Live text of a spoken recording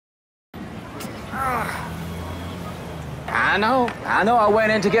I know. I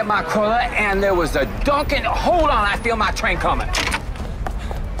went in to get my cruller, and there was a dunking. Hold on, I feel my train coming.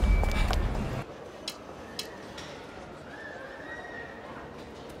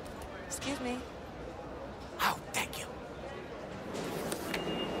 Excuse me. Oh, thank you.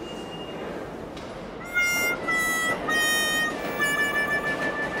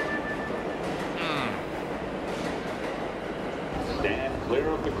 Stand clear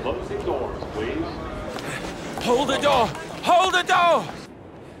of the closing doors, please. Hold the door! Hold the door!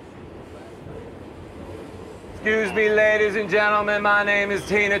 Excuse me, ladies and gentlemen, my name is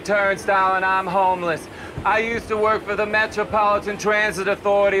Tina Turnstile and I'm homeless. I used to work for the Metropolitan Transit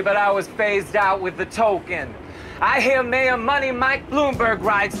Authority, but I was phased out with the token. I hear Mayor Money Mike Bloomberg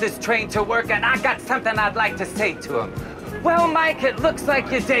rides this train to work, and I got something I'd like to say to him. Well, Mike, it looks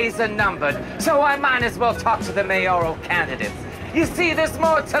like your days are numbered, so I might as well talk to the mayoral candidates. You see, there's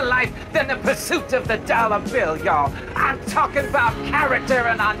more to life than the pursuit of the dollar bill, y'all. I'm talking about character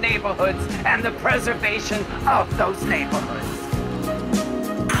in our neighborhoods and the preservation of those neighborhoods.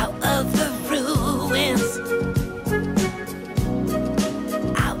 Out of the ruins,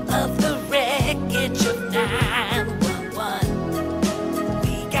 out of the wreckage of 911,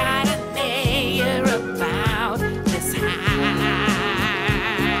 we got a mayor about this high.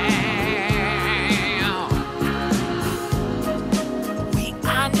 We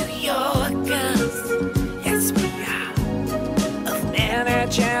are New Yorkers, yes we are, of many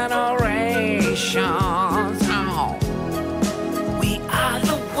generations. We are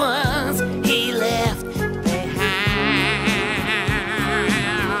the ones he left behind.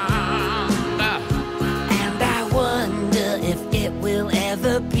 And I wonder if it will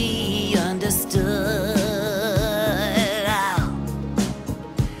ever be understood.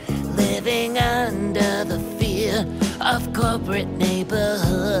 Living under the fear of corporate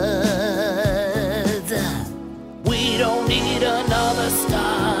neighborhoods. We don't need another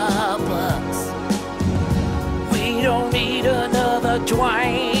Starbucks. We don't need another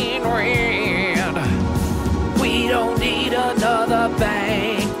Dwayne Reed. We don't need another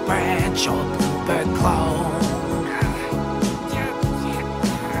bank branch or Bloomberg clone.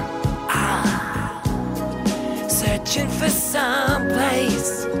 Searching for some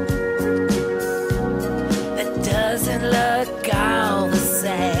place that doesn't look all the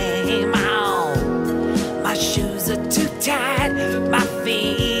same. Oh, my shoes are too tight, my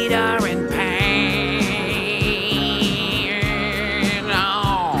feet are in pain.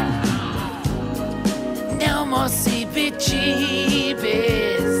 Oh, no more CBGBs,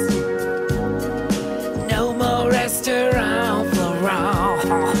 no more restaurant for all.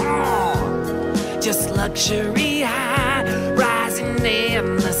 Just luxury high, rising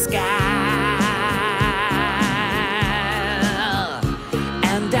in the sky.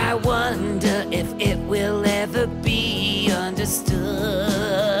 And I wonder if it will ever be understood.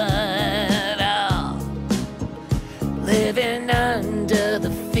 Oh, living under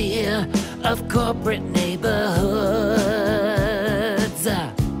the fear of corporate neighborhoods.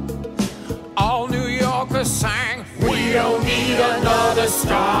 All New Yorkers sang, we don't need another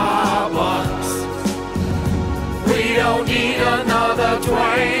Starbucks. We don't need another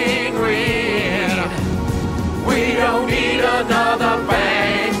Dwayne Reed. We don't need another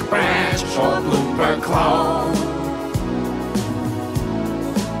bank branch or Bloomberg clone.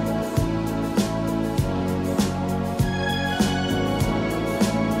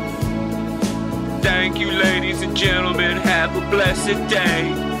 Thank you, ladies and gentlemen. Have a blessed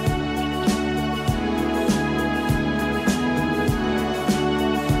day.